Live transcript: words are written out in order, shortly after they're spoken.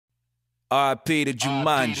R.I.P. to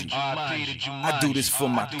Jumanji. I do this for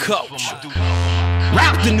my culture.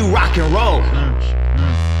 Rap the new rock and roll.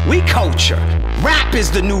 We culture. Rap is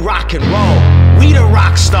the new rock and roll. We the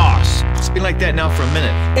rock stars. It's been like that now for a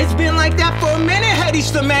minute. It's been like that for a minute,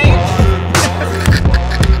 Hedista, man.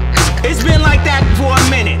 It's been like that for a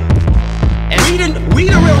minute. And we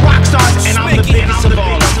the real rock stars, and I'm the biggest of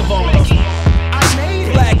all. I made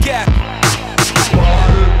it. Black Apple.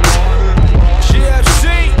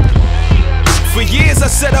 For years I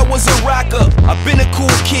said I was a rocker. I've been a cool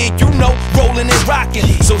kid, you know, rolling and rocking.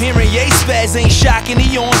 So hearing spaz ain't shocking,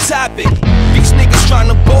 he on topic. These niggas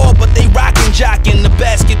tryna ball, but they rockin', jocking. The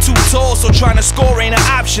basket too tall, so tryna score ain't an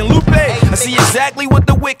option. Lupe, I see exactly what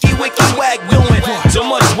the wickey wack doing. So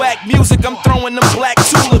much whack music, I'm throwing them black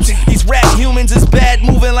tulips. These rap humans is bad,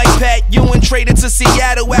 moving like Pat Ewing. Traded to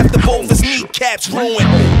Seattle after both his kneecaps ruined.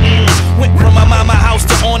 Went from my mama house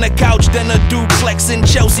to on the couch, then a duplex in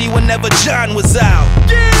Chelsea whenever John was out.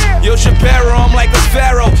 Yo, shapiro, I'm like a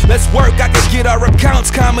pharaoh. Let's work, I could get our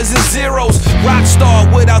accounts, commas and zeros.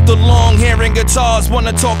 Rockstar without the long hair and guitars.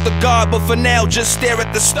 Wanna talk to God, but for now just stare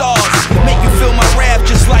at the stars. Make you feel my rap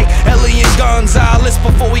just like elian gonz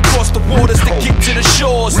before we cross the waters to get to the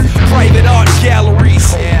shores. Private art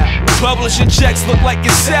galleries, publishing checks look like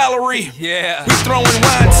your salary. We throwing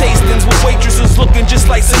wine tastings with waitresses looking just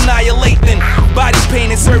like annihilating. Body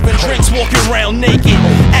painted, serving drinks, walking around naked.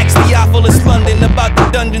 Ask Theophilus London about the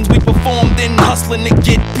dungeons we performed in, hustling to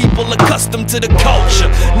get people accustomed to the culture.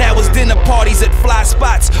 Now it's dinner parties at fly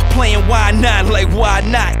spots, playing why not, like why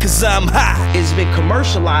not, cause I'm hot. It's been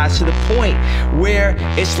commercialized to the point where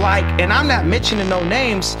it's like, and I'm not mentioning no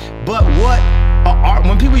names, but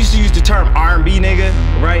when people used to use the term R&B nigga,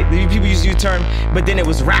 right? People used to use the term, but then it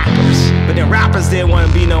was rappers. But then rappers didn't want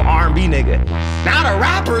to be no R&B nigga. Now the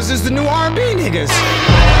rappers is the new R&B niggas.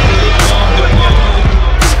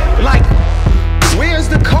 Like, where's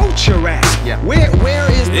the culture at? Where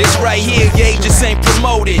is it's right here, just ain't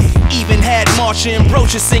promoted. Even had Marsha and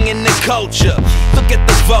Brocha singing the culture. Look at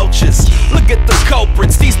the vultures, look at the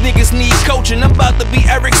culprits. These niggas need coaching, I'm about to be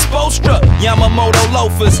Eric Spoelstra. Yamamoto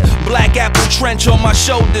loafers, black apple trench on my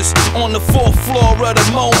shoulders. On the 4th floor of the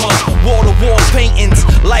MoMA. Wall-to-wall paintings,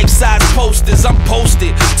 life-size posters. I'm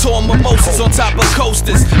posted, tall mimosas on top of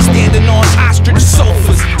coasters. Standing on ostrich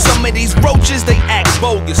sofas. Some of these roaches, they act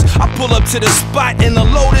bogus. I pull up to the spot in the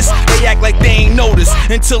Lotus, they act like they ain't noticed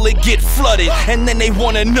until it get flooded, and then they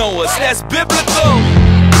wanna know us. That's biblical.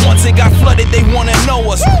 Once it got flooded, they wanna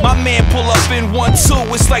know us. My man pull up in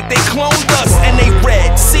 1-2, it's like they cloned us, and they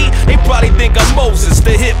red. See, they probably think I'm Moses,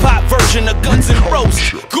 the hip-hop version of Guns N'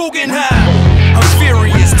 Roses. Guggenheim, I'm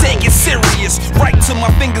furious, take it serious. Right till my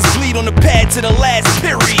fingers bleed on the pad to the last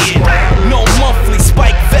period. No monthly,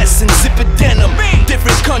 spike vests and zipper denim.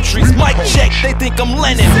 Different countries, mic check, they think I'm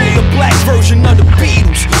Lennon. The black version of the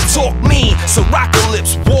Beatles. Talk mean,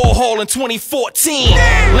 Lips, Warhol in 2014.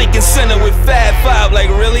 Lincoln Center with Fab Five, like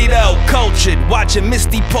really though. Cultured, watching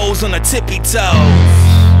Misty pose on a tippy toe.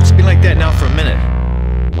 It's been like that now for a minute.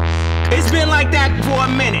 It's been like that for a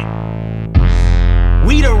minute.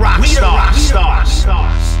 We the Rockstars.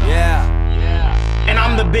 And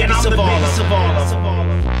I'm the biggest of all.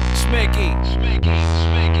 Smicky,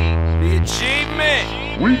 the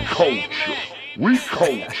achievement. We culture. We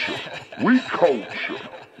culture. We culture.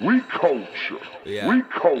 We culture. We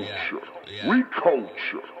culture. We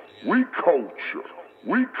culture. We culture.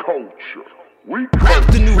 We culture. We rap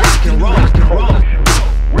the new rock and roll.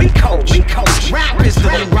 We culture. Rap is the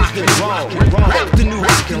new rock and roll. Rap the new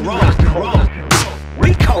rock and roll.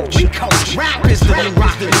 We culture. Rap is the new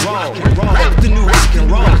rock and roll. Rap the new rock and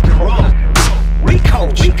roll. We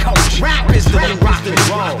culture. Rap is the new rock and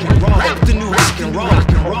roll. Rap the new rock and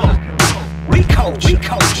roll. We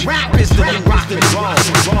culture. Rap is the new rock and roll.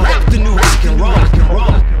 Rap the new rock and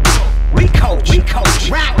roll. We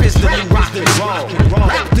culture. Rap is the new rock and roll.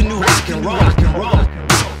 Rap the new rock and roll.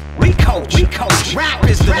 We culture. Rap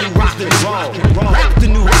is the new rock and roll. Rap the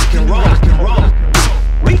new rock and roll.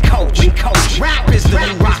 We culture. Rap is the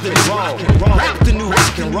new rock and roll. Rap the new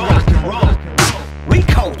rock and roll. We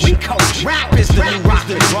culture. Rap is the new rock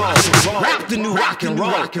and roll. Rap the new rock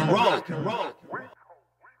and roll.